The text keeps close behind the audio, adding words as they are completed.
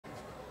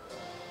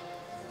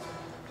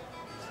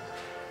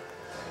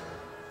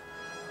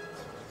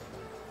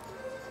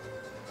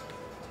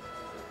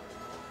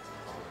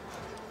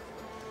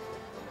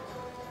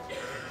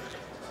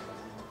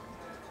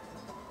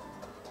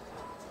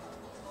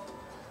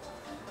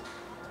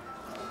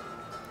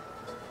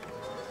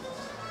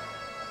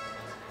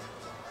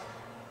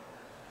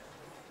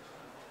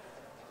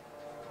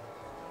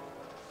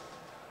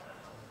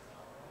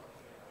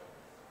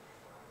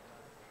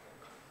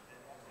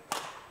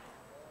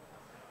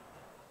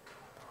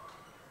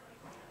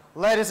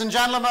Ladies and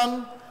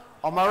gentlemen,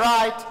 on my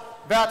right,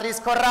 Beatriz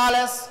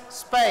CORRALES,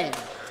 Spain.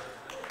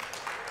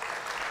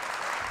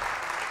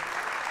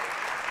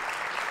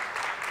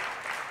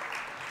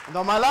 And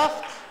on my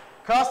left,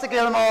 Kirsty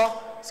GILMOUR,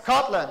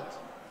 Scotland.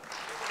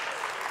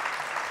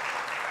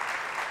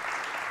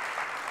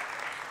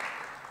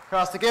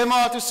 Kirsty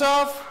GILMOUR to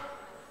serve.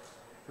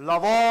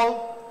 Love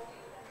all,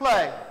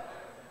 play.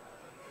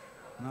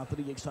 And after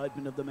the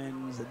excitement of the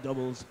men's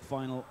doubles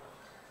final,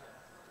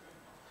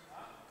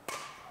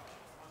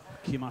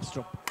 Kim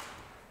Astrup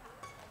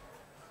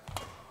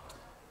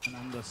and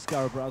Anders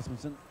Skarb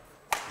Rasmussen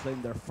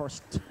claimed their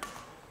first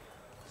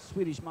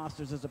Swedish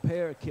Masters as a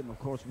pair. Kim, of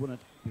course, won it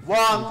before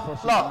his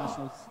first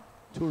international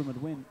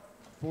tournament win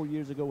 4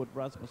 years ago with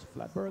Rasmus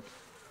Flatberg.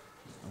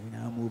 And we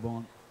now move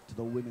on to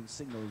the women's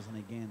singles, and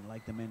again,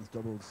 like the men's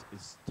doubles,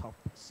 is top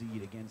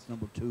seed against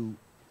number 2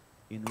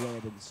 in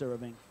red and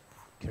serving,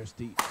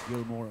 Kirsty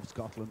GILMOUR of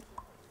Scotland.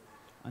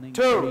 And in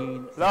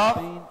green,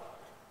 Spain,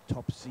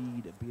 top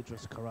seed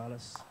Beatriz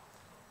CORRALES.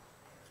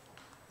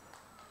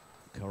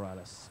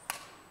 CORRALES,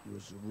 who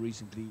has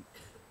recently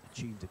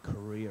achieved a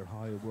career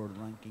high world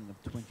ranking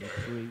of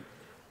 23.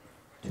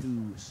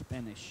 2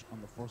 Spanish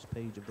on the first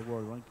page of the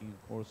world ranking,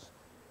 of course,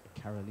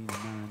 Carolina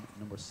Marin,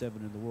 number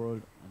 7 in the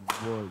world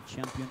and world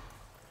champion.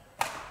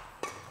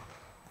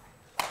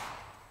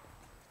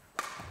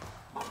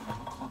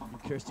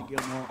 And Kirsty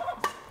GILMOUR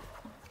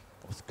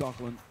of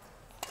Scotland,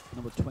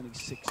 number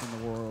 26 in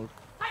the world.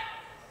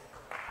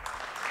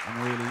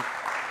 And really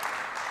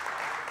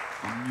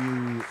a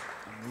new,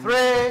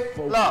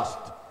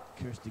 focused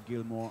Kirsty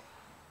GILMOUR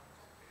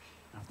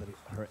after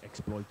her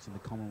exploits in the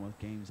Commonwealth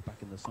Games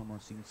back in the summer.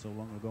 Seems so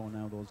long ago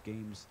now, those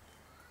games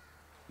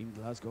in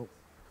Glasgow.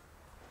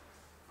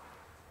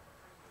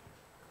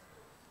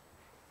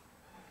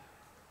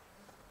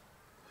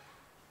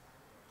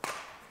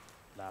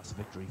 Last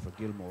victory for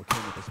GILMOUR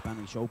came at the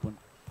Spanish Open.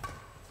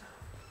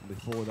 And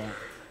before that,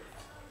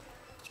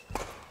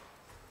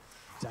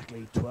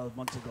 exactly 12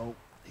 months ago,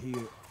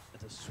 here at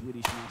the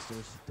Swedish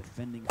Masters,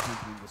 defending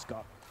champion the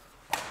Scot.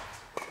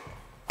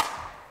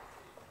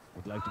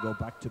 Would like to go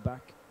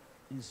back-to-back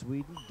in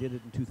Sweden. Did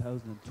it in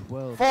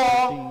 2012.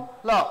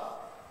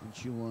 And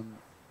she won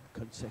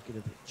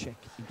consecutive Czech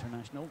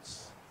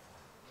internationals.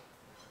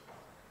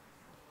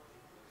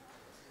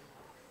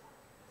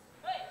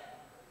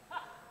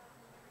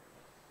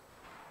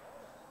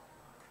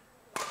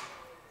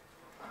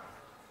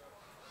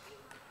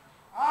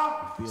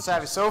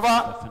 Service over.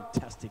 A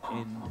fantastic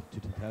end to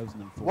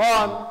 2014.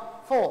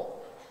 1-4.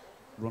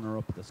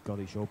 Runner-up at the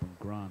Scottish Open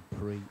Grand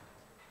Prix,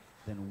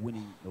 then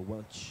winning the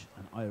Welsh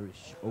and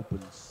Irish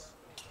Opens,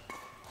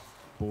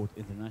 both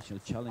international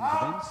challenge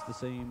events, the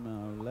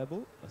same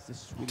level as this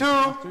Swedish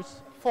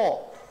Masters.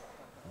 2-4.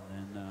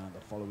 And then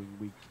the following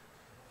week,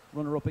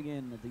 runner-up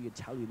again at the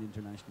Italian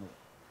International,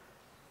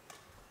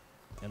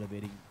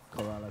 elevating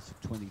CORRALES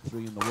to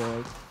 23 in the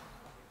world.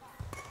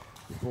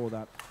 Before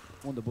that,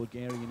 won the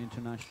Bulgarian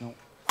International,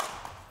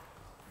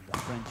 the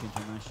French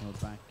International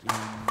back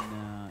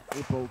in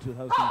April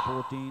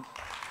 2014.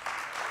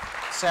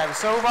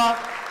 Service over.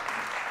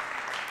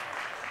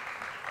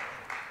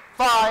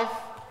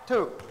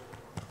 5-2.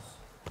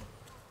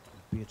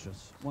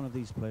 Beatriz, one of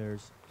these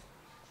players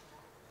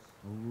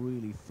who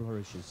really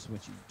flourishes when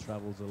she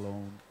travels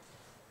alone.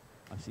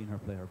 I've seen her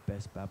play her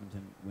best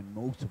badminton, win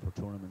most of her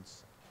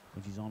tournaments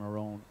when she's on her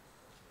own.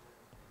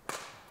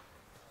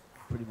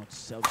 Pretty much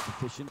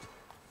self-sufficient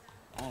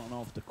on and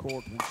off the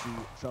court when she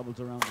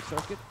travels around the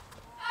circuit.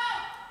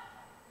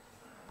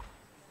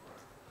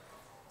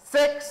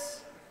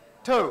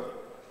 6-2.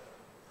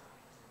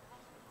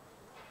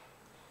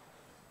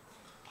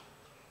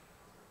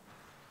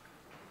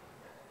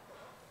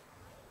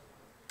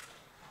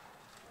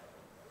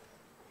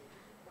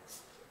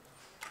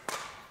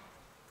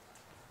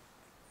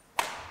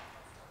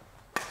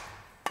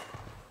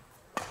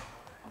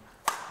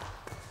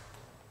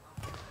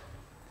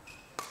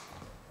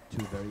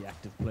 Two very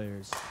active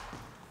players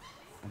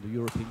on the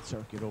European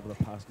circuit over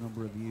the past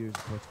number of years.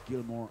 Of course,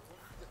 GILMOUR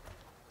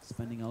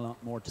spending a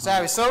lot more time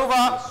Service over.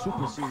 on the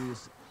super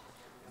serious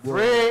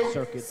world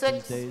circuit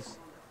these days.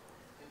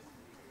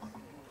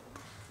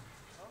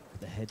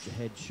 The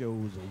head-to-head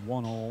shows a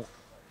 1-all.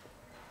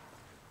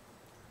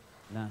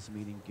 Last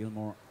meeting,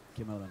 GILMOUR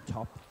came out on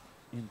top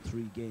in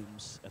 3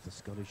 games at the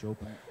Scottish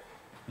Open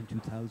in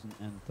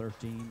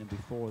 2013, and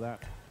before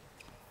that,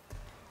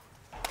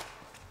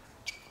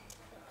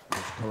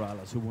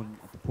 CORRALES, who won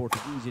at the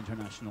Portuguese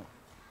International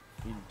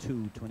in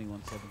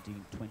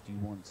 21-17,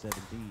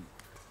 21-17.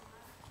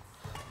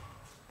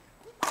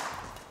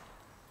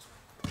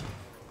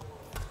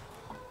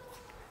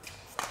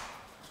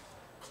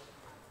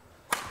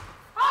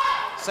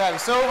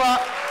 Service over.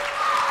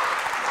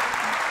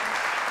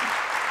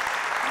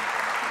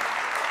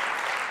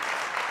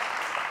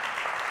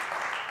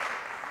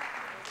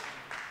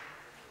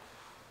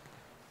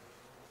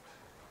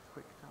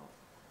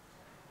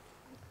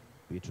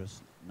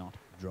 Beatriz not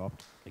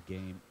dropped a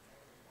game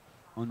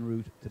en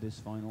route to this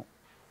final.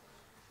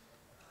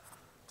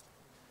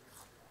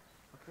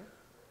 Okay.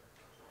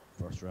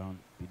 First first round,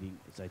 beating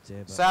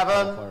Zaitseva,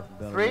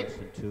 7-3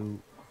 in 2,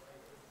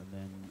 and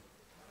then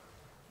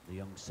the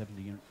young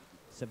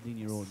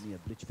 17-year-old Mia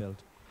Blichfeld,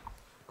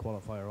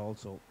 qualifier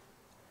also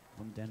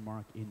from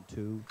Denmark in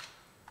 2.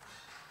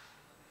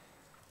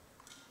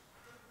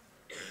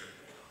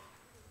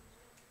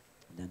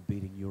 And then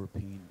beating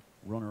European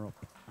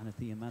runner-up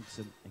Anathea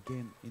Madsen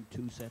again in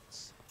 2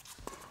 sets.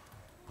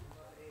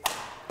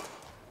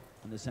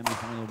 And the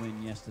semi-final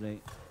win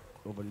yesterday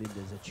over Linda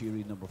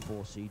Zachiri, number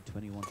 4 seed,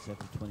 21-7,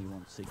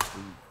 21-16.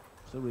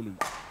 So really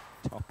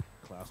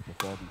top-class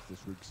performance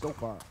this week so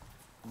far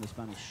from the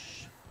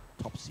Spanish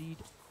top seed.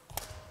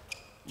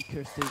 And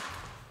Kirsty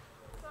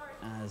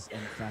as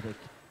emphatic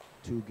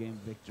 2-game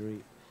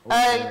victory over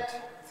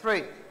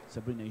 8-3.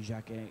 Sabrina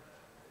Jacquet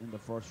in the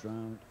first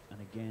round,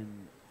 and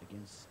again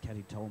against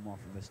Kati Tolmar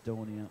from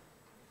Estonia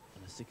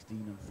in a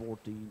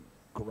 16-14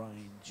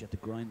 grind. She had to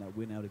grind that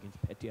win out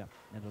against Petya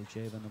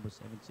Nedelcheva, number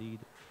 7 seed.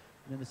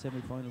 And then the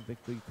semi-final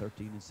victory,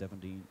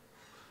 13-17,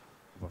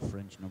 over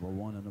French number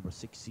 1 and number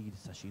 6 seed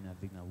Sashina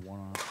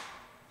Vigna-Warren.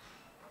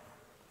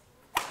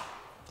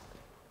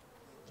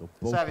 So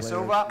both Service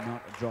players over.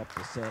 not drop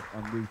the set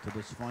en route to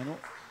this final.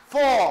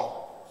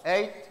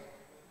 4-8.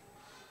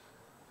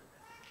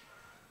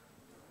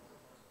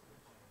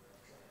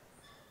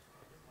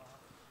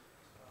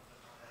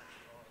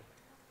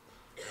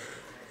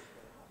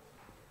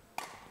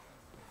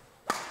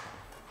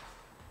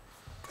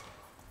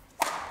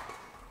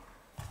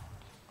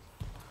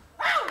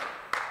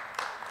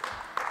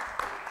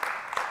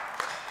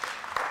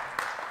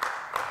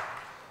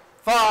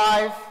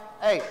 Five,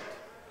 8.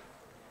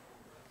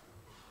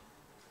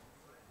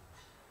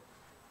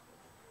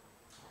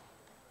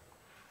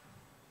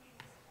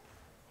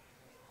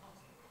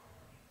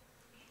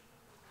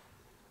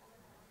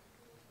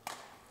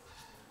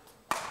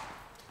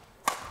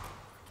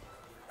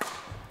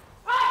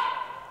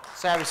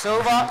 Service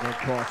over.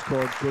 Cross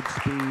court, good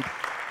speed,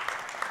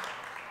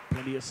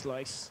 plenty of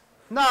slice.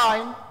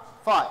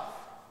 9-5.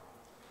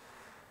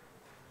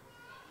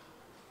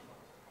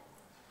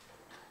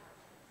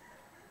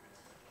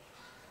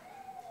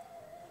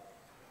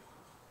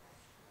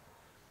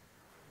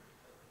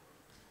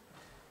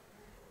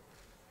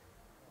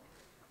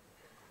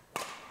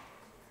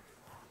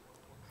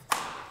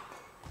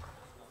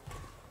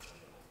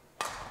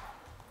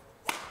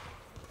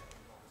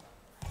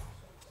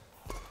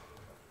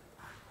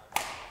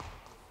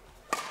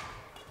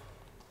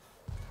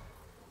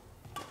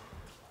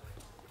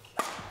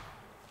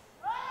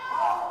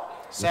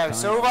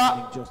 Service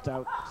over. Just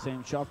out,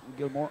 same shot from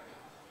Gilmour.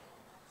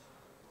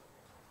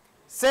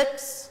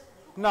 6-9.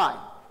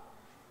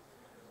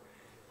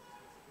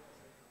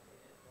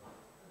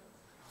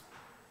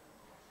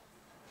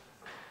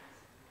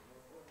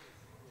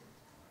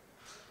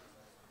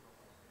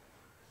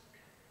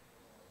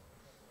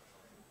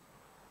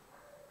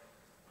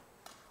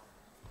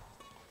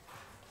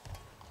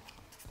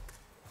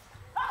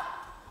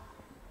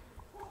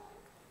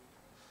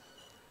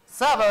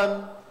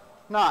 Seven,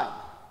 9.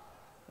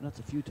 And that's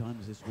a few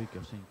times this week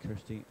I've seen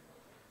Kirsty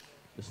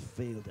just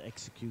fail to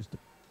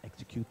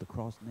execute the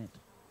cross net.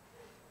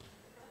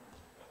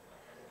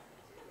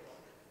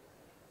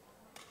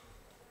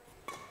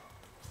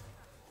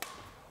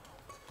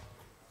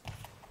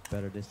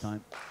 Better this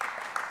time.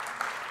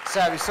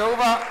 Service over.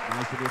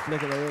 Nice little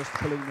flick of the wrist,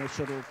 pulling the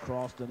shuttle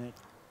across the net.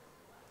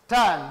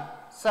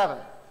 10-7.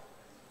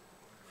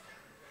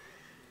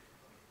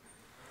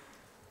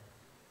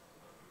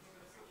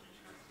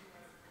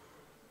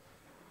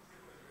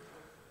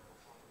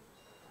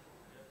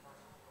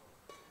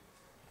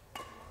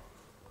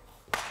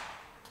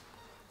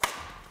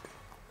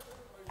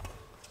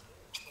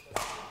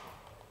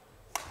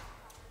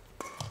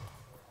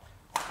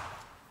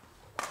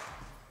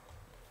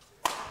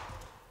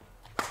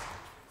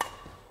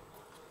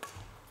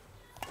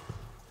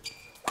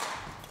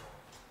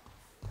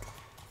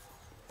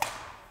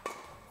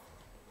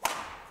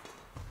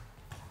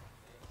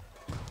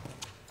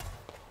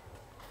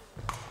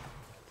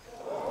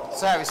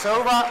 Service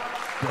over.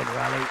 Good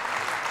rally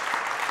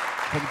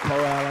from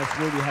Corrales.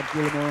 Really had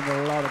Gilmour under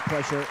a lot of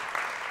pressure.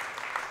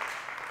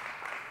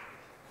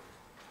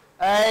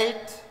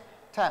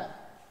 8-10.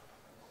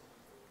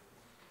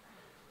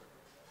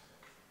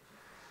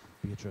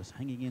 Beatriz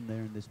hanging in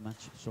there in this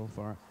match so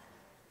far.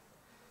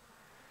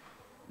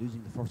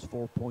 Losing the first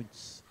 4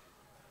 points.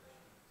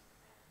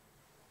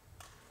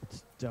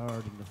 But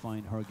starting to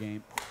find her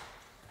game.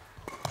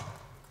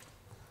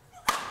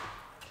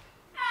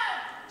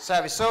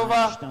 Service over.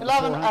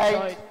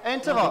 11-8.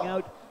 Interval.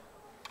 Out.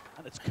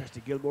 And it's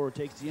Kirsty Gilmour who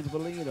takes the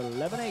interval lead,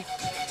 11-8.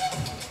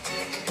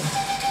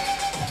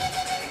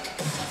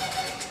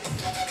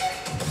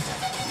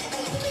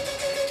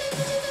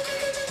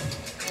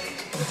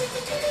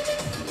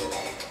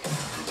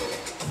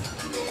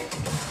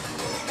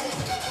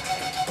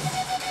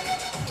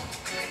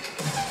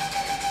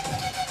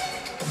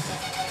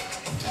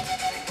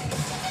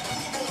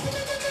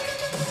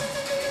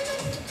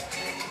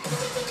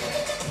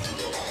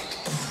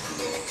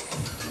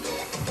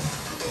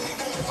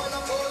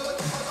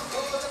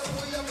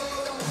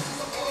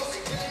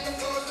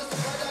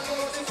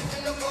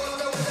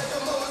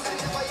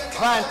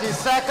 20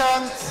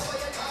 seconds.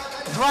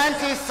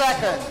 20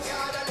 seconds.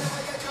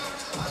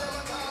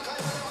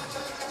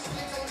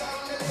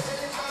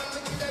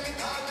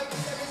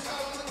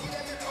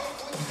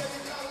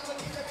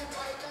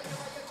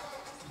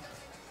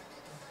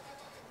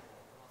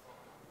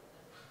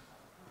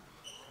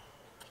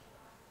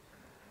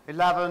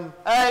 Eleven,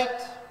 8,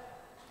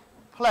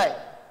 play.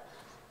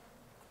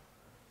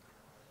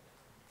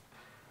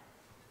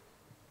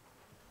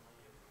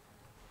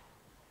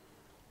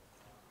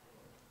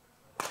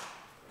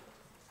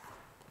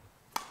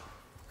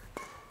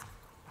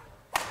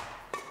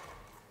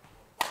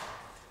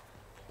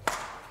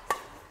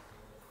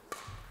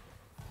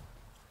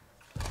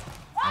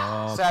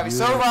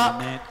 Service over.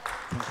 Net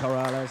from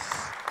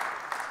Corrales.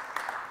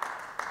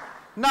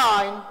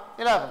 9,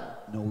 11.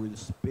 No real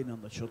spin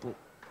on the shuttle,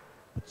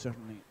 but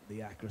certainly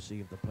the accuracy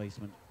of the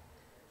placement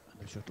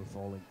and the shuttle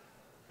falling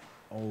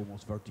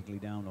almost vertically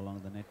down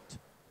along the net.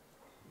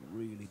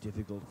 Really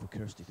difficult for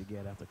Kirsty to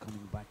get after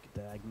coming back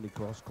diagonally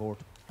cross court.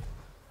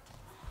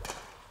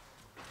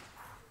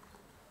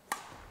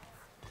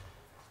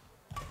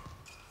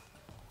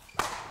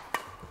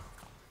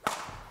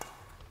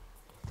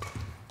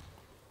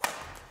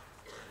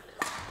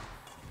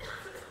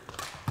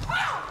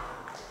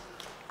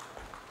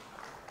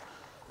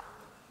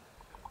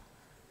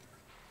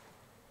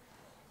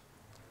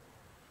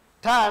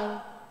 Ten,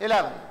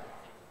 11.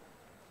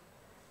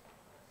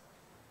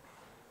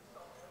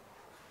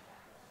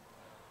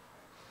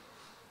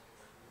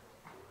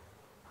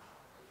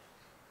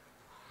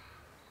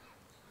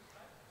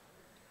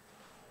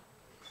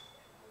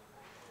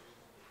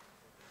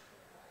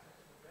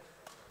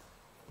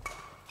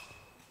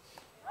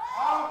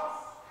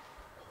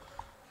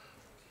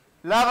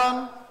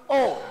 Eleven,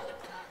 all.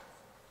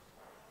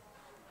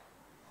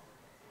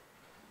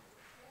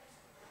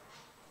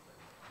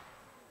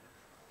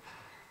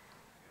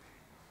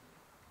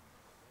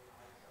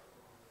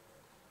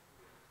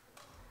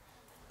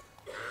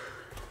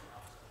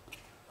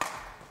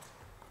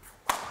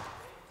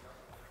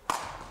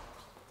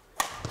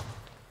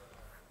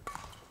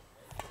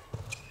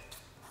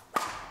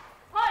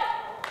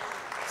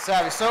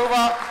 Service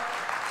over.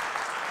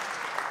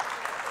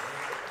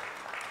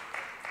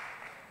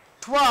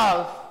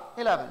 12,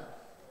 11.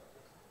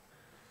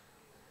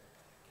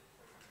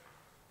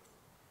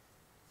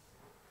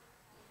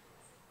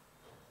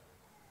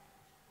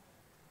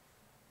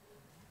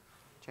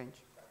 Change.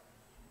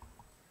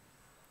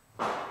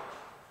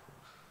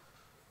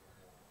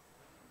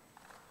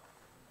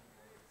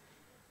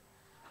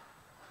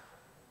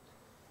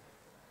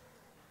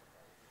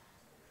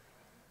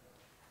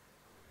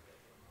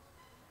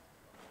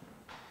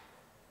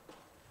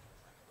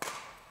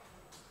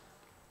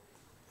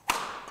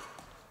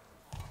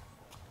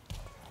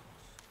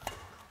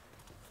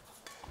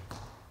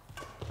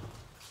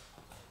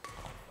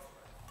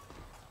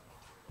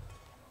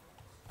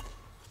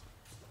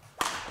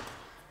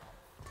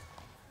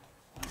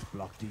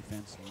 Block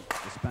defense from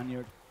the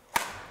Spaniard.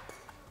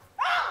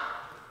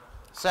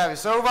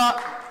 Service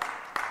over.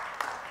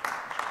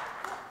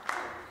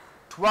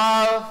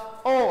 12,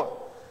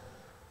 all.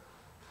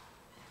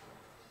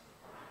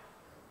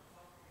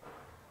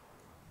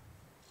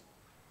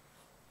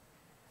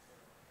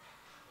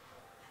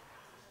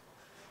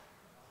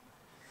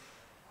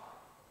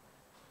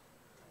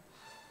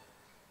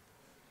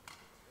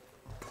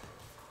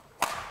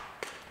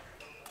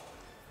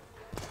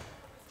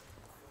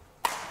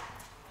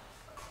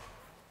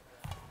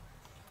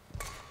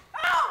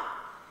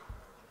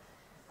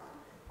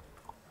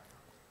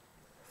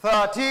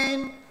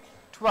 Thirteen,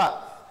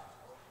 12.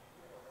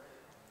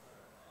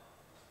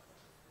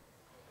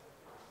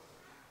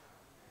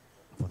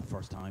 For the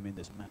first time in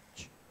this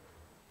match,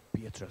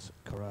 Beatriz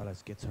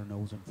CORRALES gets her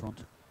nose in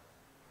front.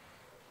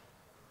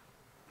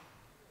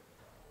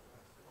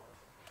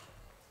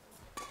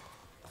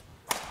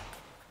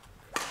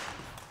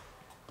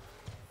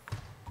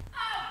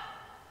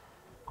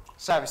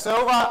 Service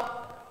over.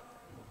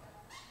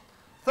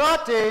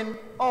 13,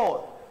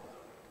 all.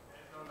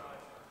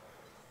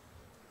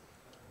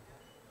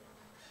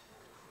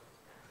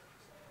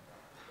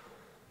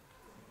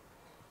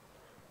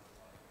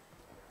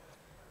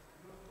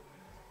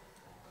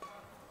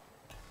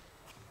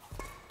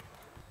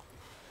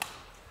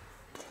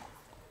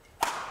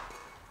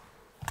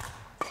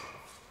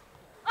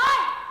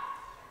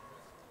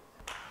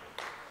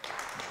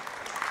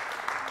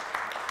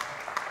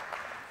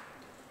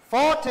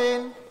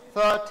 Fourteen,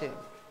 13.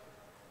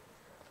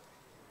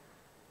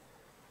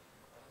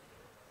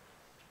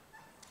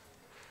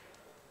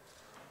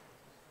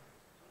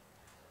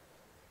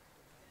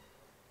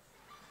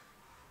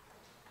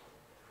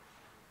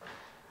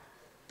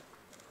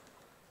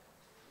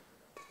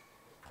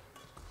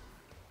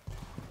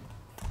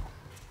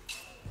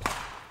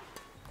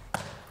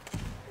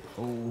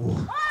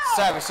 Oh.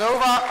 Service over.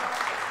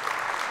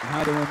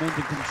 Now the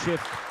momentum can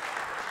shift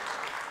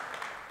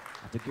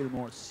after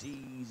Gilmour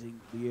seizing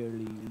the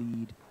early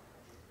lead,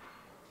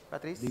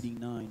 Beatriz. leading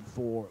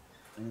 9-4,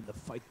 and then the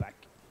fight back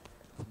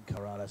from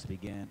Corrales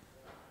began.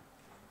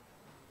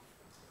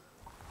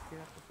 here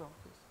at the front,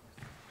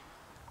 please.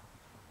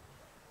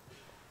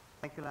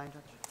 Thank you, line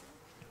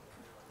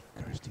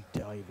judge. Kirsty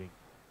diving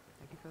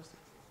Thank you, Kirsty.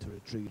 to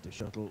retrieve the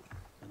shuttle,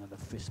 and then a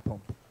fist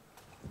pump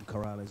from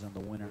Corrales on the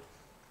winner.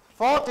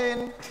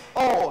 14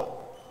 all.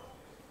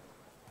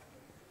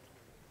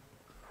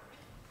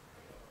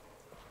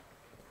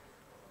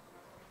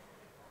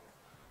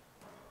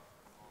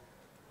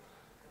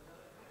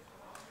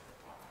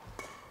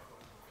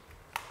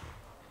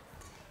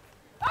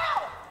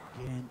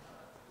 Again,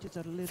 just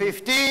a little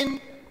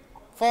 15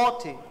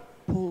 14.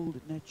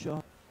 pulled net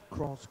shot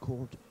cross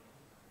court.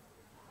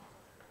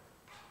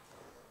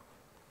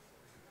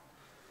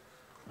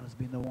 Has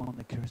been the one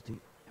that Kirsty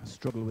has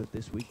struggled with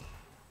this week.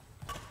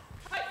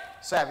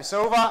 Service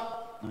over.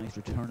 Nice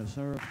return of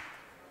serve.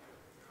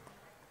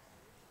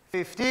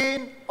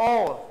 15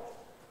 all.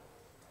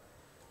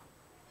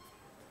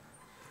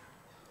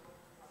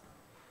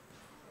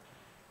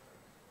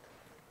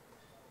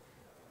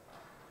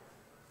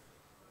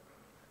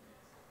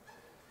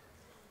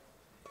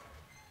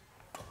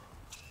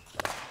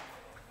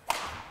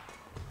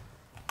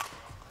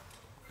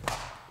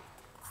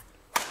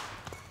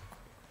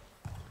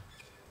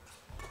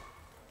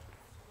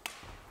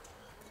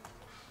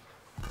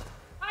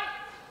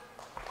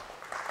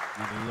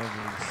 And a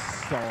lovely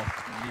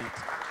soft net.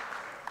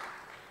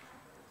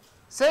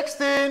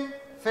 16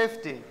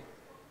 15.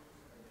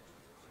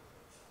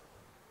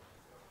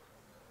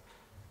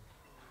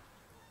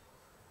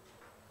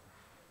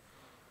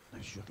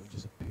 The shuttle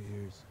just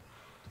appears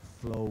to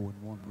flow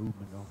in one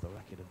movement off the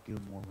racket of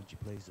Gilmour when she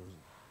plays those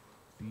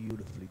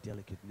beautifully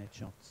delicate net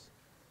shots.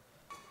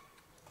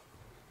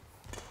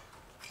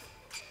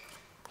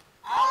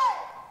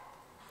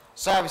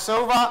 Service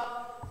over.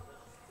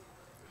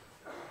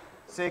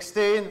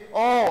 16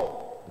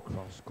 all. The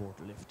cross court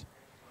lift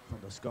from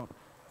the Scot,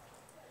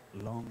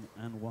 long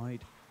and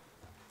wide.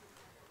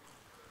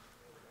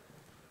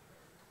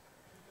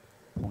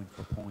 Point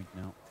for point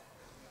now.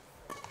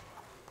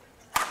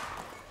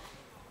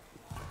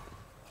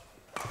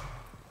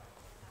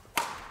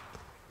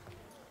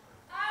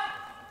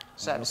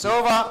 Service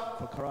over.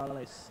 For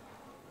Corrales.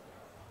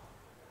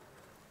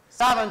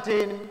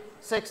 17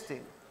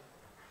 16.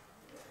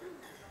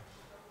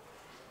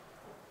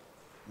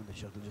 And the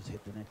shuttle just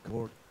hit the net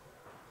cord.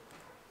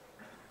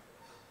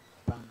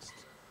 Bounced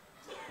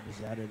and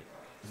has added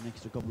an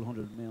extra couple of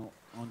 100 mil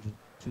onto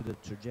the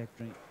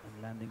trajectory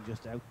and landing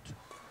just out.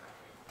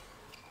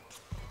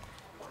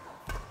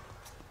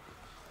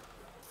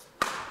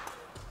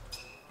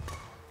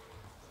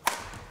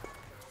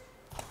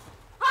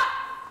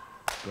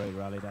 Great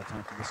rally that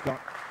time from the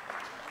Scot.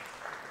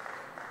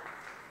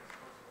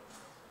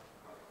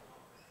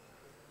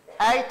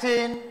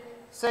 18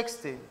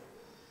 16.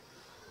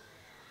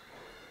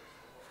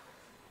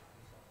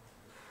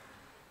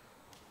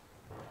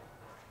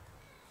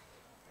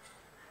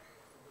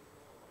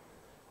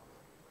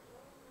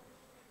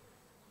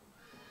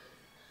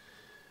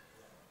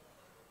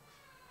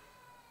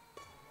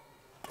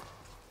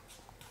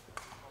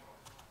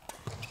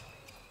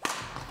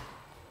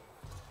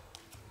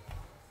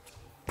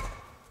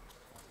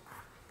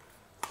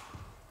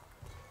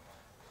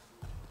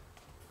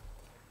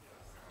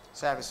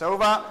 Service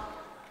over.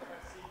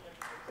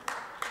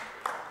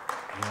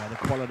 Yeah, the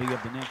quality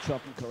of the net shot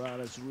from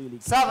Corrales really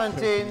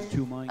 17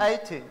 two minds.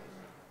 18.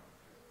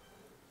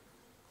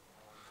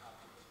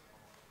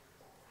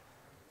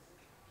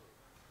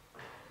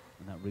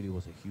 And that really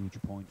was a huge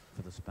point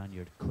for the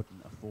Spaniard.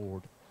 Couldn't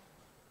afford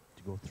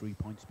to go 3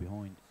 points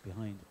behind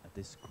at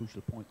this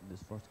crucial point in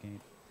this first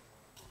game.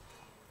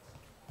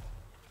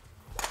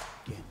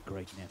 Again,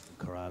 great net from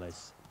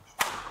Corrales.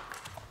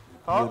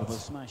 Beautiful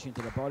smash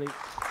into the body.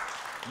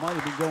 Might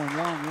have been going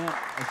long, yeah,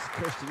 as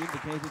Kirsty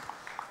indicated.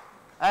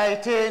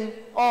 18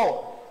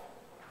 all.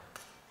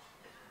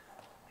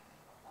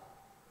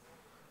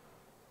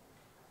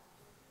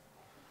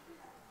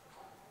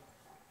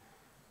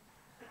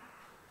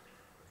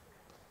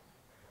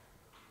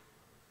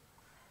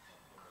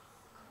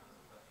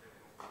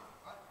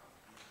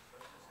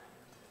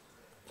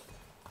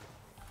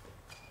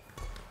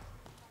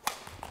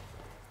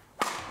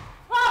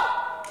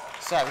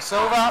 Service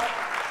over.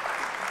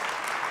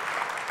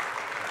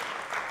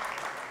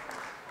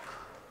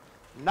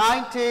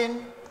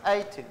 19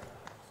 18.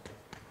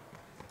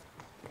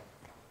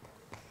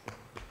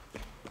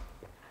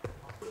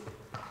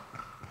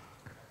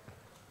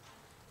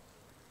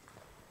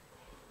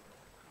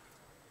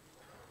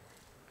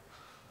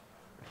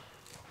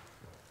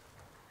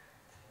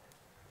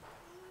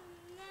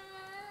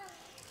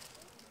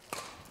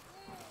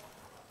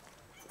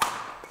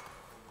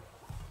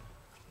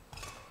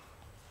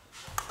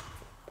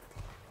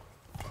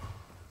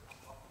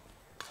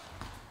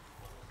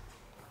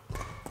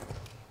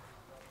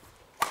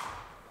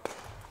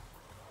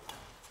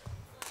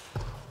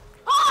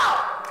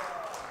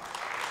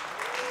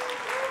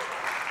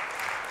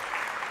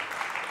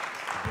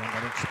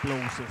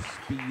 Explosive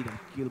speed of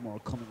Gilmour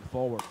coming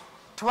forward.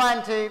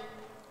 20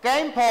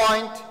 game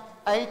point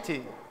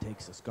 18.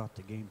 Takes the Scot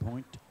to game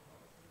point.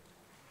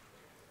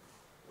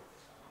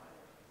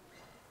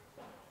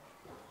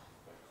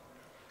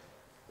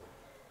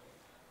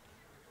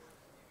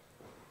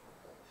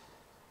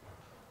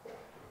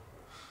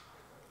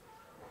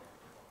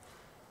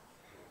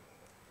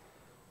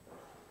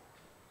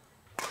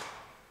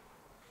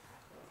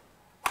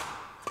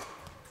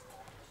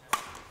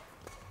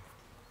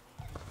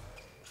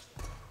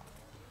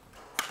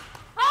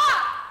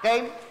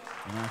 Game.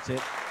 And that's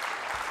it.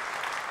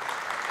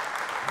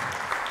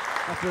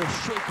 After a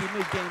shaky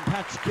mid-game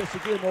patch, Kirsty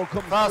GILMOUR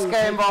comes First through.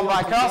 game won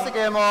by Kirsty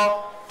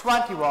GILMOUR,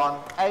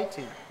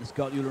 21-18. The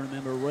Scot, you'll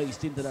remember,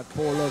 raced into that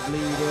 4-love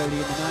lead early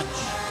in the match.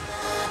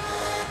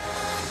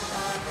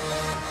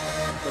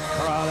 But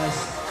Corrales,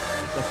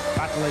 the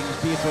battling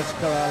Beatriz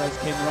CORRALES,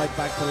 came right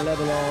back to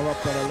level all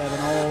up at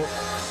 11-all.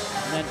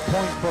 And then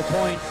point for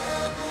point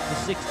to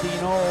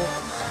 16-all.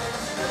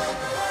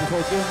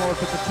 Before GILMOUR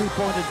took a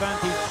 2-point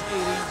advantage,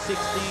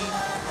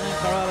 18-16. And then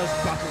Corrales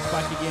battles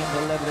back again to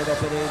level it up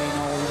at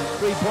 18-all.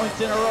 3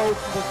 points in a row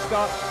for the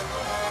Scot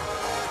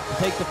to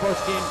take the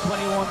first game 21-18,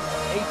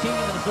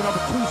 and it's the number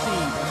 2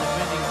 seed and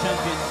defending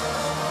champions.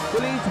 The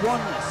lead's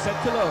 1 set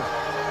to love.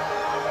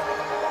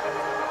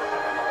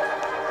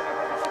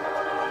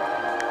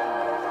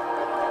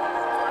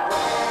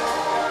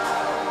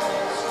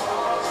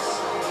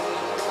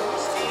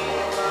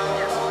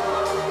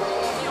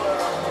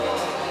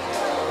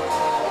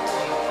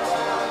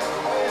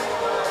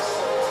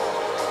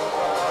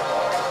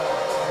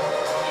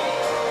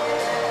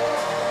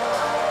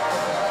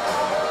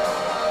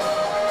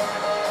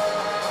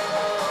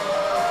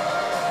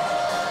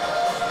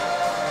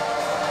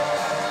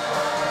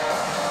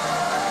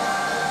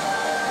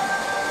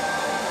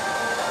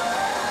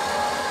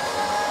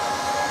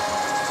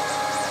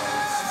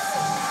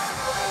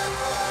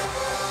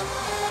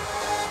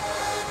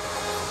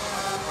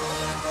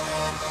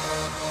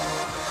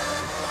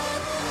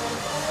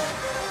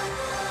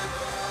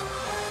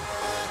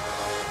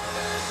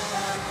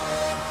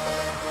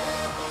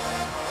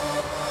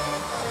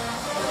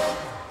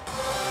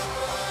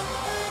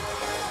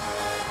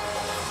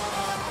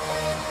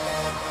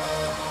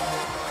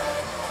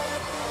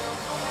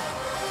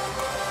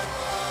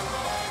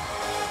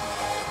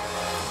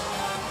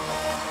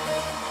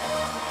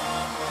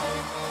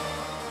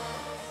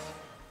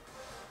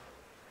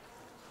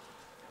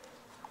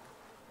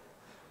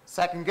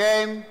 Second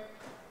game,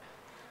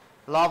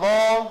 love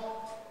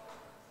all,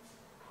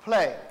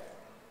 play.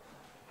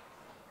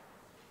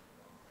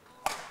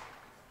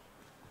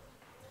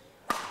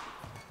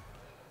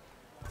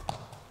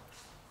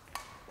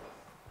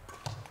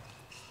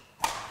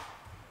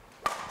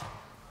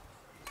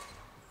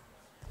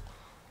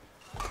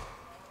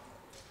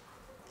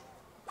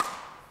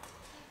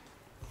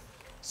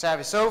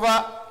 Service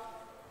over.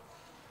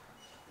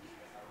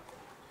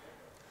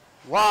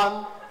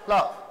 1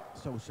 love.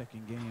 So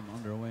second game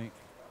underway.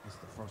 This is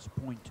the first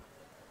point.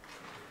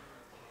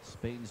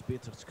 Spain's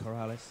Beatriz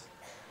CORRALES.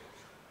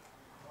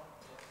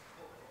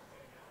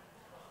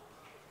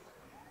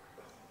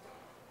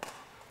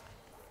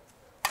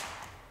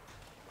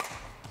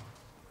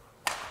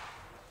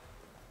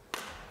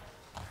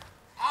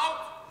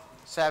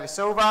 Service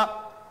over.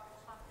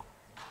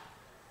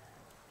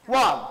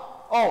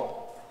 1-all.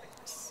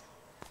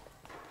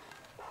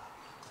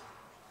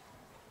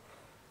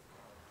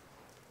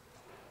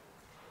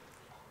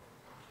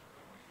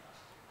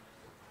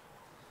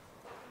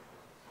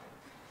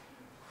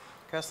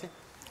 Kirsty,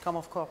 come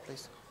off court,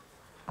 please.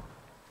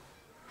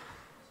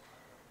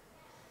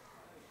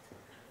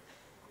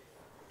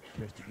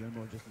 Kirsty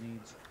GILMOUR just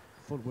needs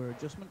footwear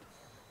adjustment.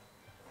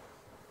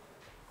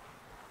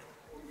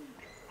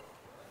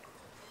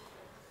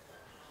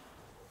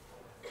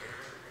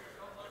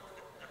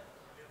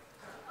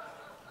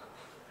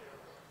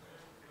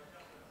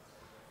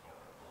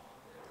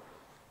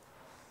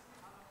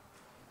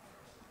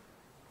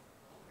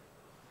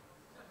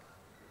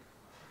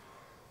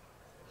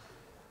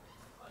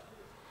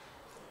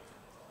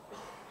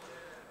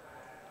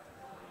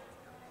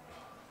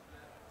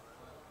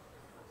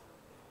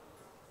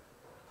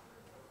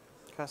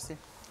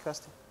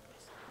 Kirsty,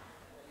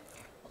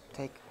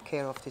 take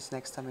care of this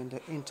next time in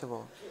the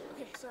interval.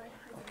 Okay, sorry.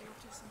 Okay.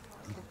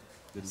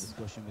 Good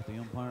discussion with the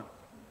umpire.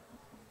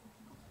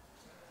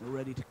 We're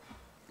ready to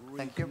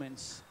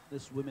recommence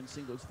this women's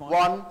singles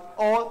final.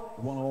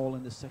 1-all. 1-all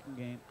in the second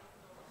game.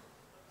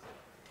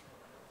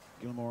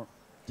 GILMOUR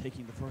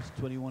taking the first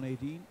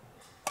 21-18.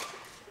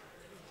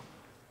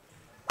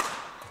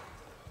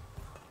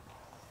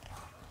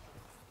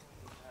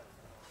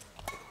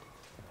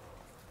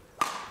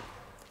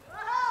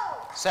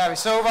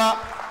 Service over.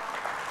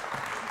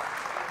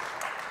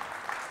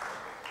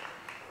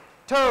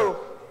 2-1.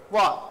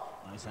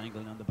 Nice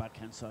angle on the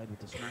backhand side with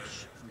the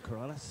smash from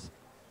CORRALES.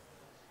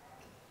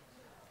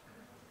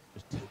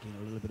 Just taking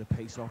a little bit of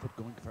pace off it,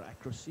 going for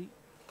accuracy.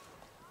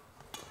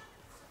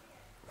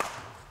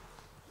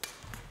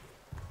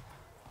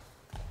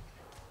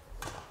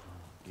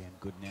 Again,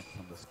 good net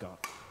from the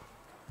Scot.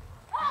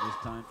 And this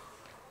time,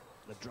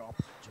 the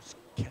drop, just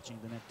catching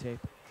the net tape.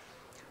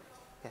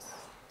 Yes.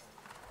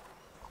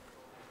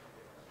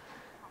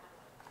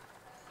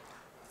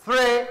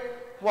 3-1.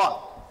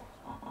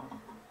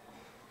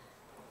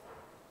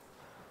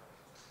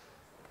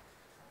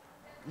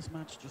 This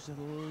match just a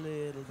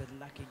little bit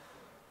lacking.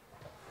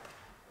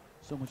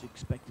 So much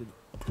expected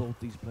of both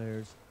these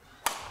players.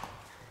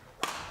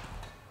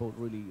 Both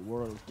really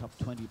world top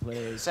 20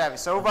 players.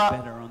 Service over.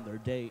 Better on their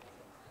day.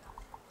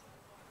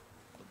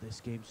 But this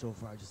game so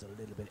far just a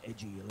little bit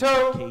edgy, a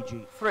little bit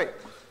cagey. 3.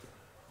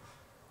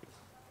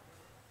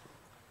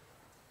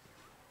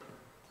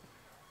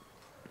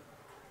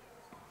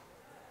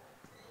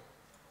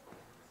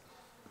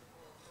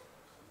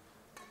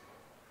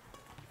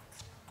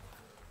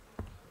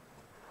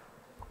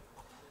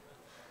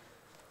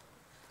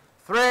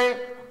 Three,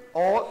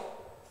 all.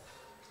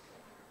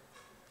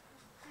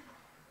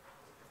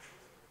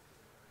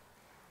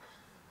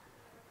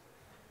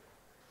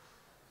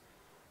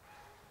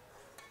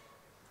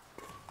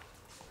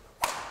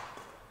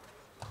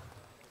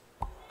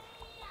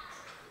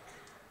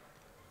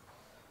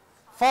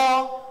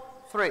 Four,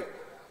 3.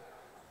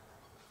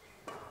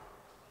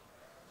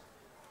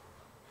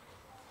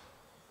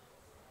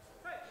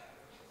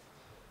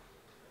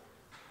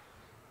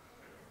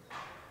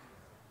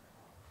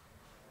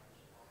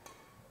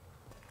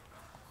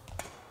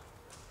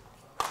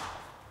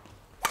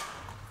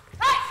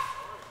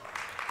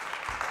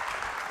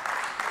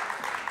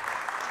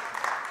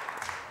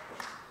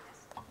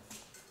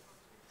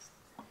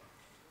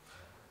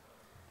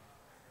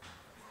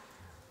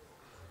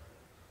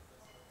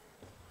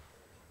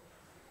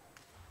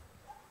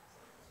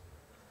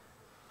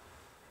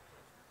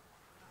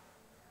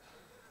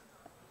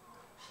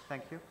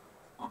 Thank you.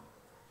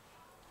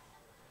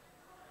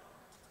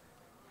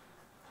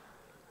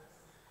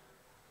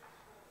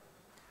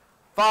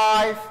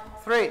 Five,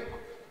 3.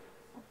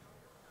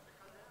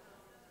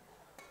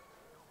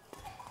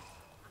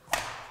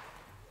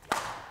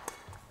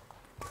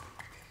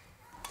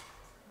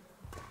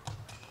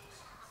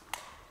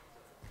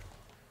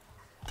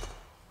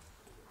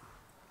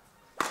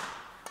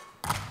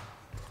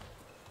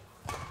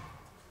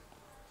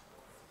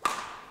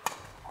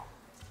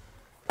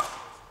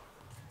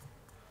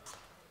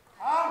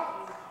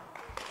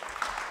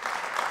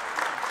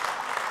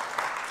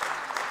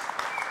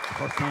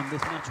 First time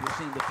this match we're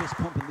seeing the fist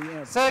pump in the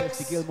air. 6,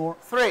 Kirsty Gilmour.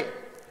 3.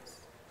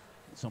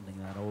 Something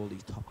that all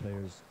these top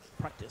players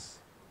practice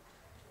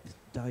is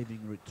diving,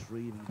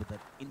 retrieving, with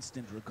that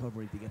instant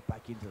recovery to get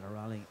back into the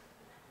rally.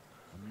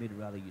 And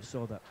mid-rally, you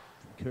saw that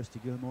from Kirsty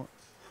Gilmour.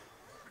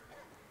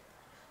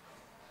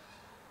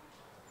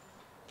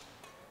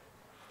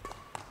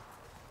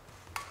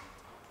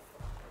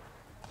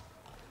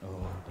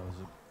 Oh, that was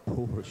a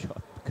poor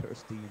shot from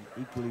Kirsty, and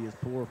equally as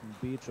poor from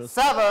Beatriz.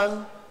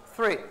 7,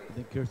 3. I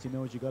think Kirsty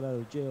knows you got out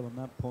of jail on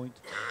that point.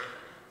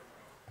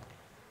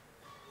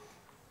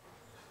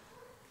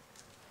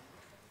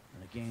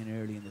 And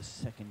again, early in the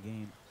second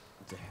game,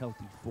 it's a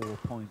healthy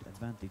 4-point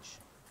advantage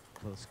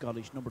for the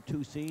Scottish number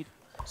 2 seed.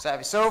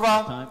 Service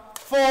over.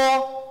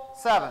 4,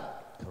 7.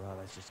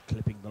 Corrales just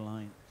clipping the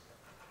line.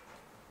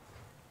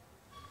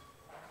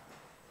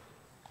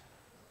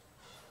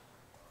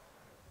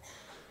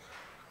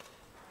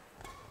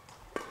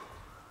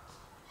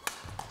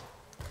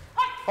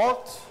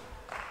 Fault.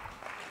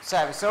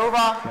 Service over.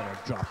 Better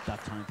drop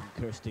that time from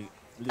Kirsty.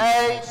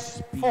 8,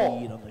 speed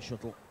 4. on the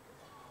shuttle.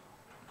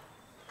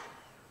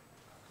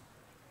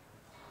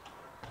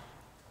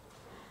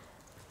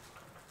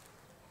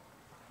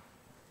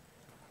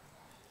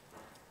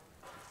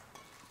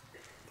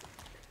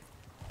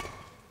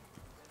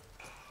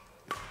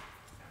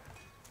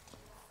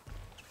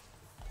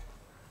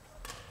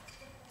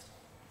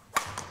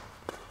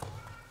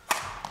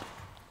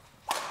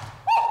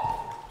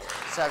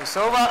 Service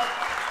over.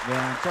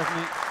 Yeah, and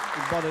certainly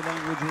his body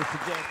language would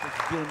suggest that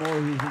Gilmour,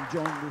 he's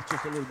enjoying this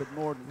just a little bit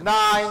more than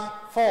 9,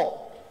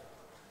 4.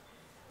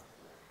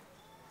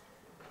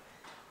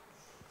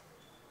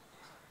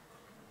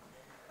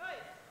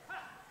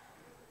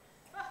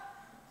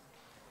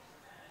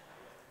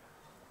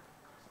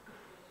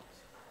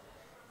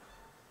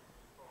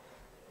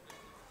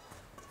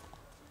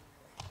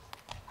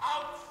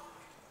 Out.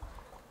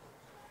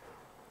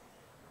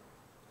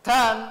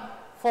 10,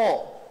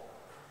 4.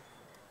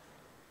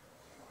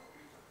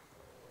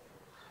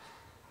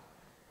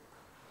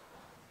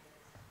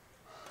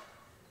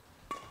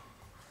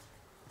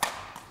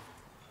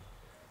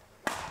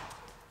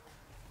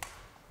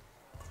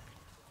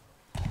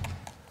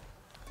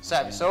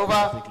 Service over.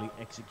 Perfectly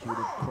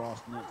executed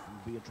cross net from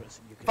Beatriz.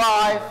 And you can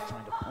 5,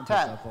 trying to pump 10.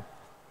 herself up.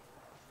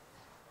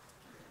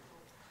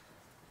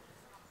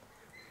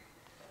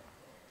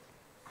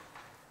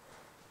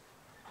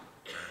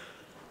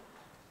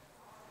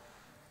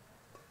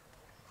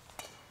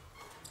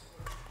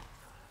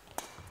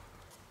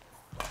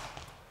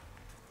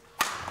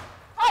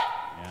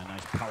 Yeah,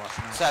 nice power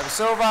smash. Service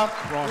over.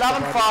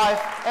 11, 5.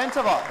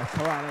 Interval.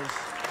 Corrales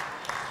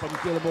from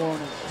Gilmour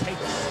and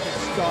takes the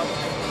shot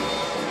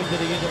into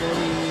the interval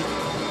lead.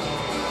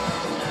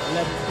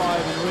 11-5,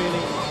 and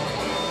really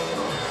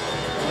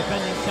the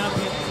defending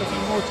champions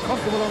looking most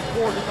comfortable on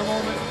court at the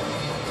moment.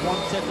 One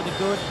set to the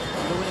good.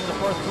 They're winning the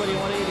first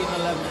 21-80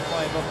 and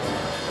 11-5 up.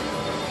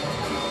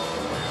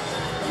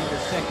 In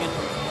the second,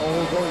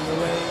 all going the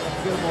way of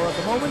Gilmour at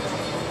the moment.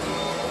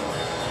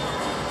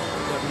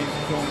 Everything's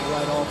going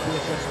right off.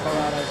 Beatriz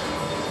CORRALES.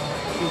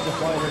 She's a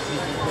fighter.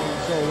 She's been playing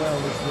so well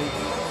this week.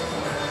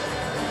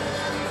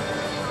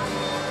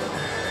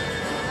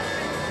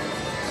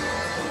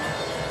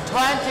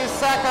 20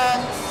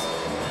 seconds.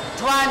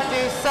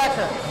 20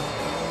 seconds.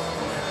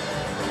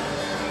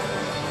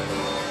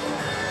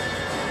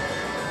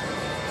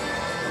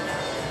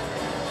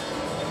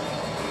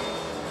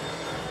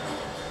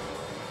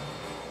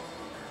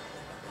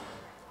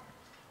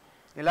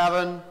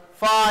 Eleven,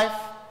 5,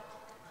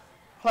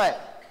 play.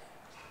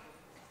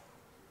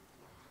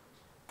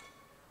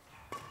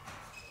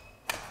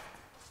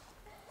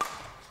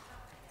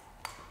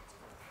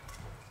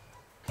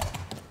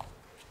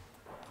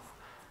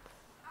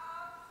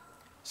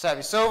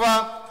 Service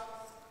over.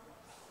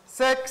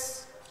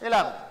 6,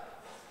 11.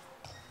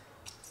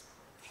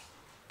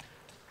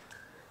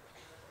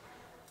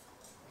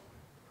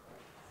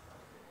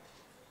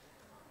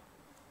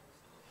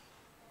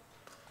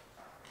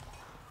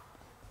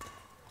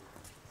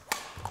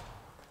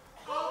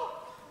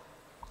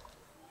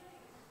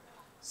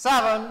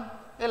 Seven,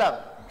 11.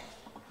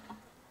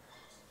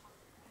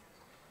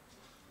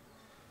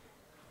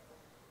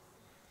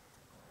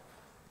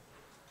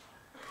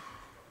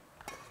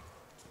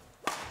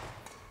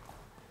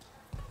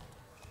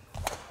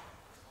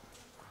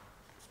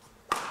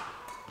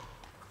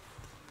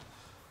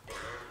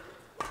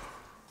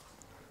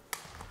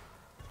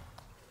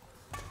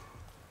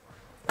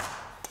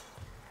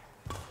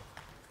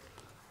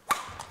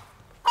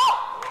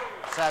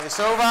 Service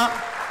over.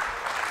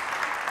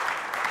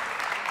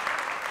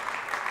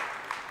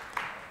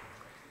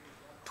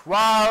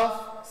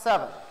 12,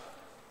 7.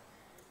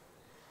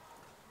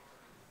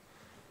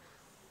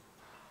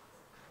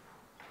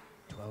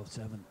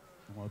 And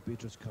while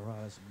Beatriz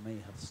CORRALES may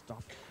have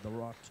stopped the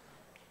rot,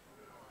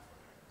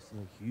 it's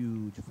a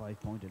huge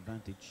 5-point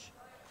advantage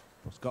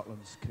for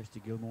Scotland's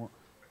Kirsty GILMOUR.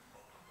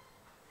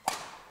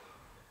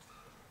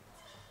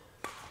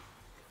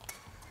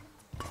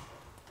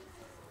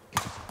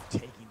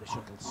 Taking the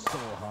shuttle so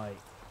high.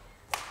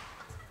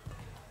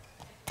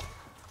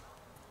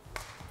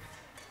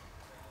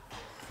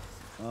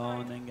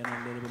 Oh, and then getting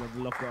a little bit of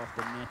luck off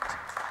the net.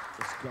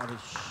 The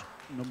Scottish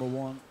number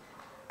 1.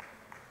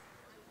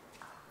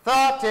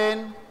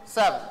 13,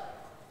 7.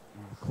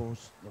 And of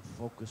course, the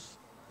focus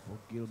for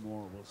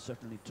GILMOUR will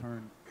certainly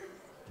turn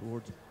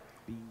towards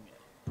being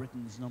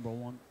Britain's number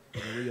 1 in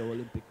the Rio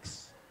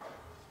Olympics.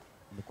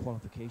 And the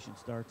qualification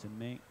starts in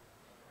May.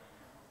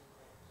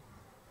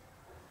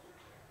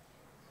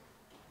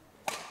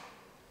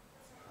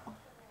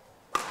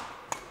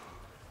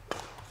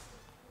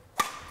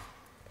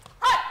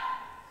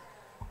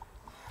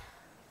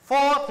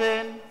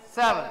 Fourteen,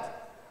 7.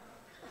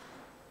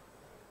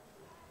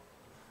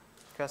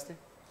 Kirsty?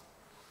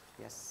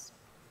 Yes.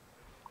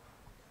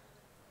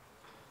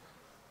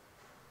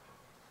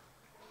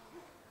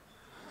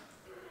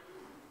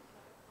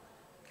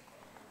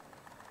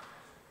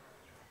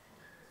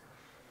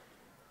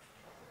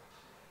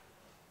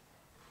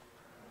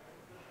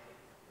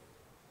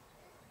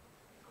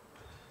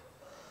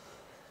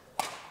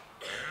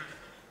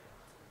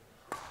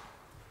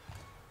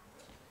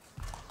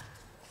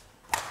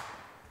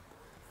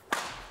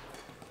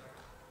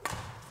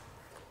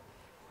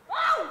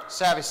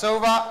 Service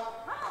over.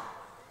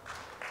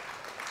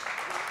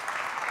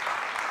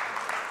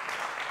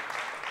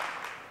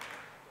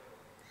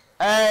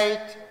 8,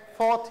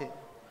 14.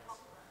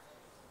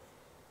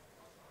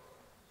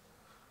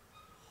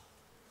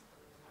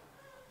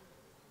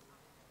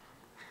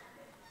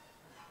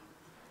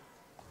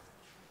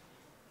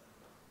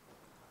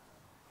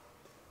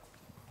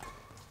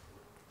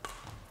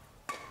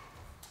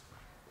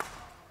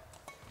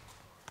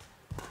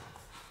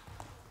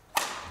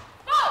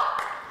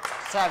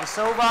 Service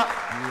over.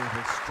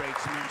 Beautiful straight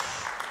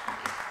smash.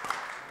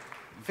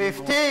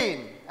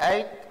 15,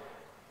 8.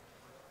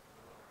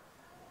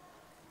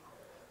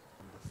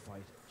 And the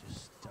fight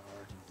just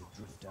starting to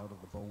drift out of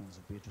the bones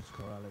of Beatriz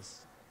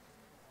CORRALES.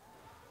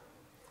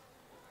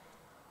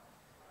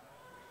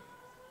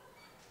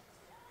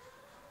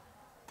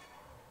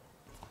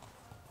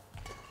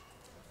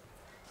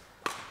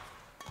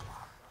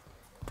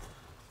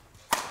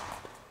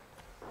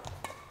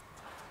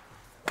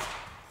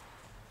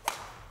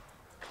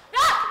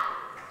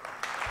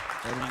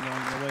 Everything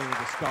going the way of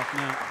the Scot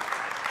now.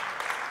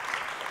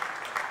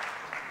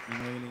 And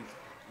really,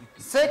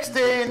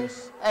 16,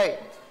 8.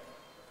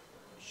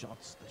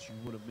 Shots that she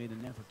would have made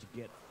an effort to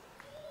get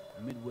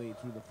midway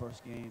through the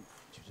first game.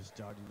 She's just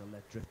starting to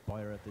let drift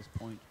by her at this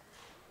point.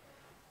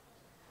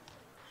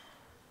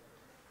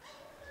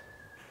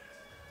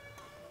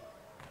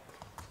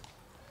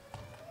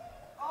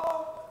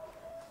 Oh.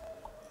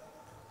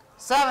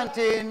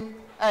 17,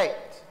 8.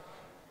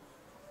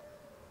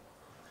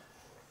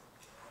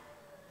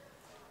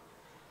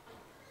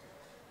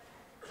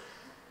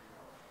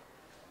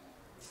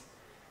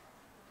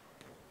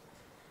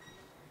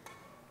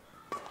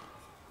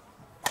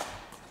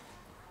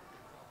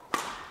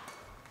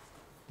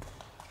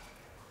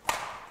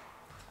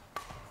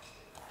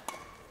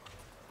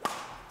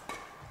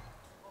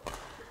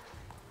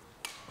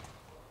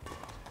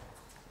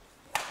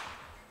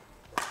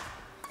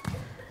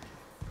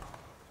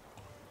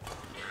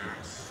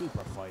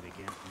 Super fight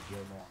again from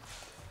GILMOUR.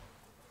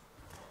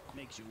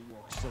 Makes you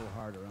work so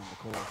hard around the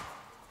court.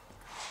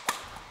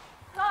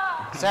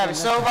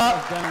 Service over.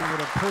 Down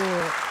with a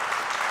poor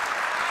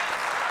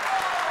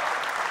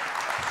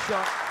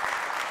shot.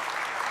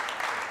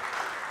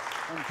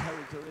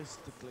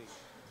 Uncharacteristically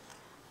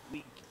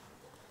weak,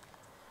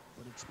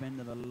 but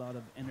expended a lot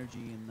of energy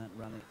in that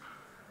rally.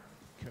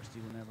 Kirsty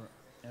will never,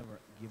 ever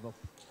give up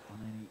on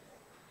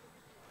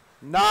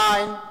any.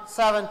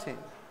 9-17.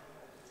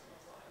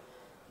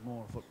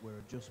 More footwear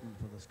adjustment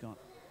for the Scot.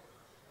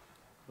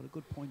 But a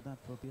good point that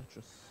for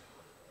Beatriz.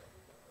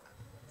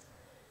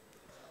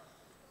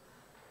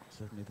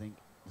 Certainly think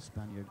the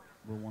Spaniard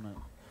will want to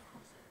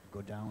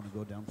go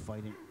down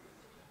fighting.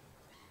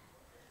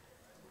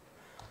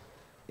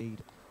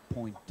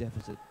 8-point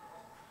deficit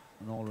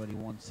and already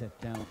one set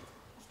down.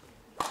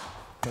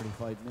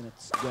 35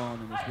 minutes gone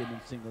in this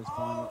women's singles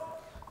final.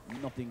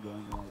 Nothing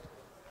going right.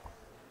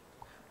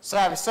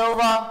 Service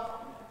over.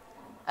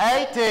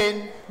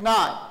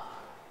 18-9.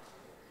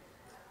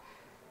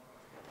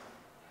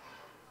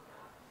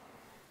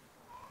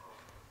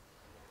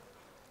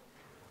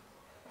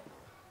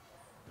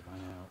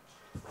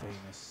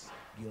 Famous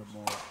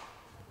Gilmour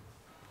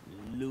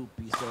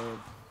loopy serve.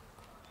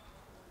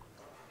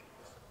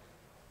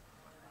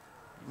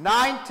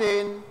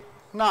 19-9.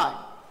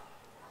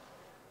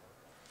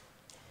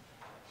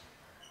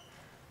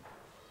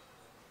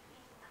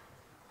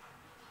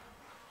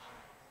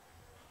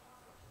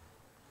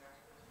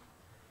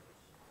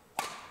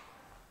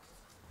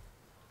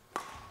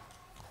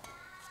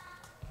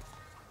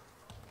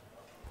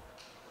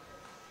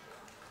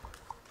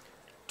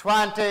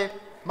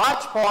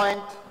 Match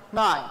point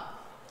 9.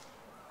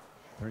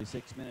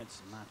 36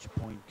 minutes, match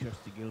point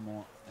Kirsty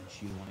Gilmour, and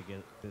she'll want to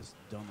get this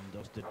done and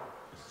dusted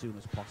as soon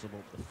as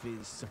possible. The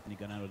fizz certainly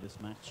gone out of this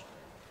match.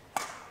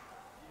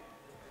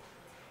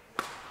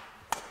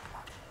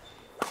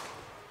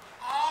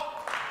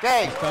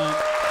 Game.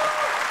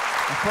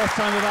 The first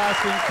time we've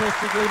asked him,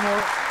 Kirsty Gilmour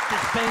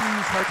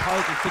defends her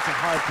title. It's a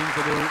hard thing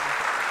to do,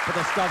 but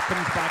the Scot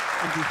comes back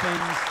and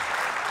defends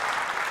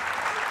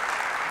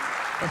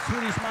the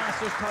Swedish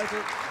Masters title,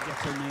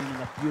 gets her name in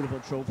that beautiful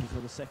trophy for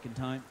the second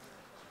time.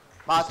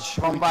 Match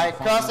won by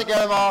Kirsty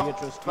Gilmour,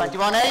 21-18,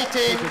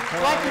 21-9.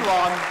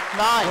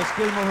 It's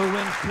Gilmour who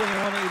wins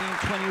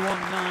 21-18,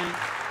 21-9.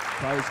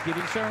 Prize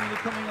giving ceremony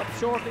coming up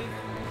shortly,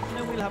 and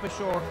then we'll have a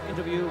short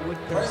interview with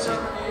Kirsty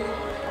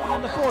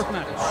on the fourth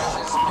match.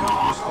 This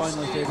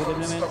final day with the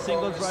men's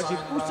singles, Rajiv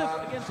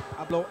Usuf against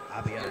Pablo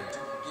Abiad.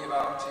 Give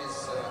out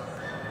his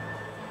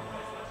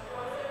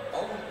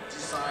own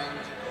designed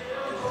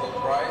beautiful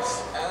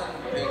prize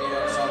and big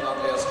son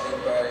Andreas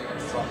Lindberg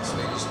from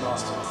Swedish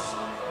Masters.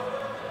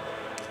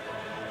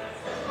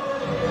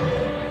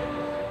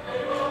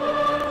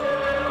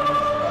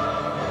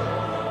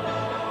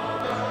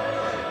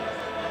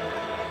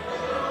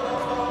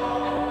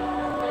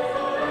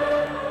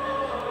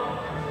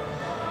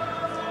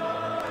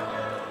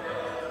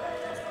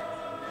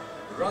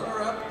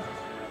 Runner-up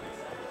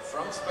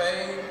from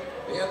Spain,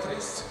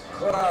 Beatriz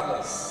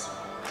CORRALES.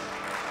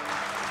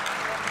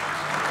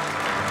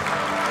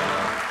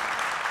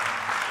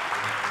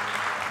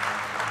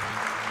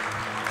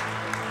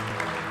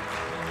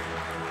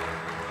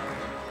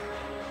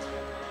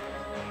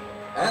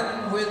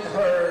 And with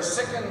her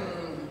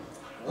second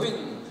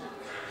win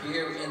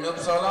here in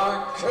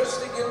Uppsala,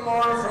 Kirsty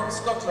GILMOUR from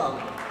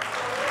Scotland.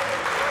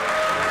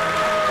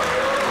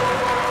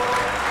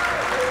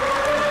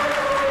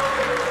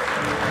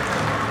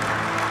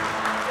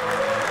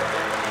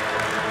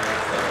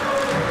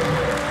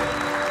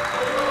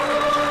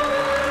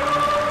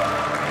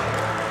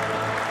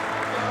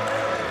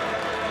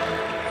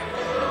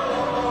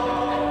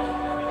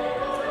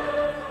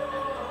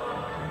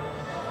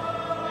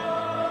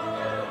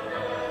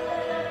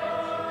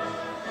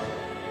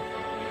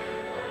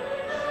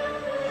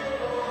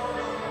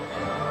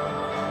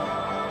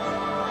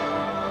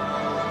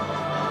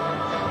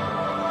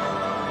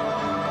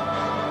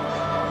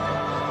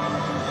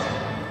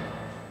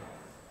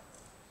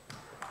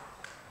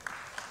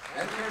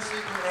 And Kirsty,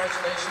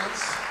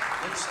 congratulations.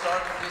 Good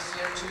start this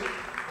year too.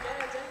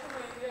 Yeah,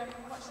 definitely.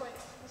 Much like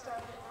the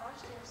start of it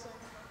last year. So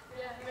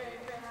yeah,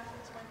 very, very happy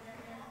to win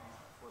here.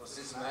 Was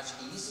this match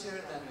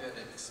easier than you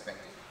had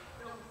expected?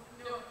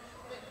 No,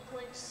 the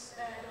points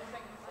I don't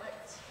think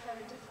reflect how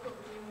difficult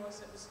the game was.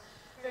 It was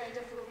a very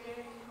difficult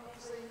game.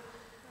 Obviously,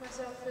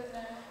 myself and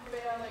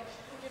Bea like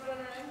a good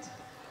run around.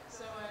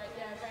 So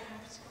yeah, very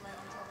happy to come out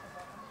on top of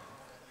that one.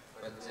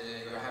 But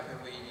you're happy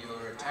with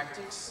your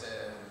tactics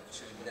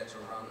to let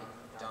her run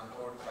down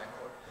court, back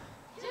court?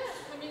 Yeah,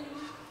 I mean,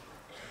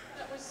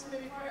 that was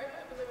maybe part of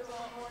it, but there was a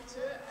lot more to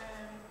it.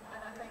 And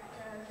I think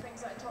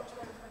things that I talked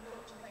about with my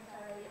coach, I think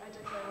I did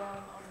very well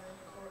on the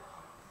court.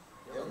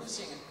 The only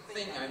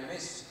thing I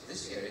missed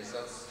this year is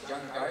those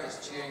young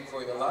guys cheering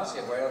for you last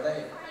year. Where are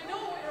they? I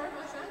know, you're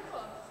my fan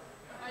club.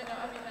 I know,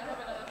 I mean, I have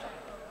another fan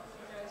club of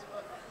you guys,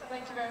 but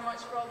thank you very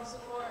much for all the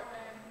support.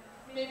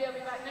 Maybe I'll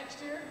be back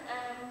next year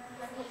and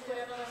hopefully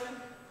another win.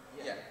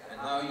 Yeah,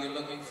 and now you're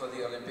looking for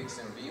the Olympics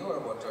in Rio, or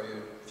what are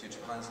your future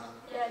plans now?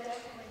 Yeah,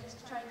 definitely.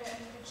 Just to try and get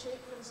in good shape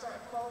for the start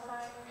of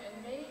qualifying in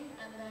May,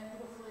 and then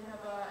hopefully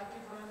have a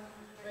good run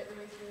right the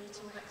way through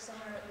till next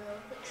summer at the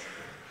Olympics.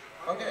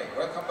 Okay,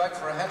 welcome back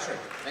for a hat-trick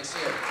next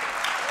year.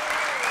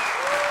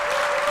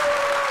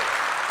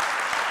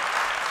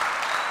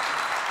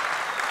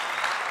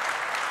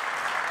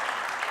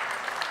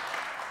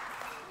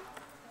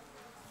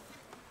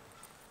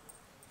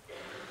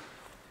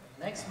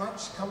 Next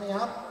match coming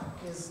up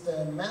is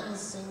the men's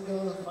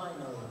single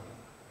final.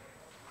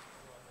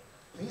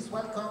 Please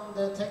welcome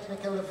the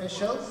technical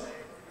officials.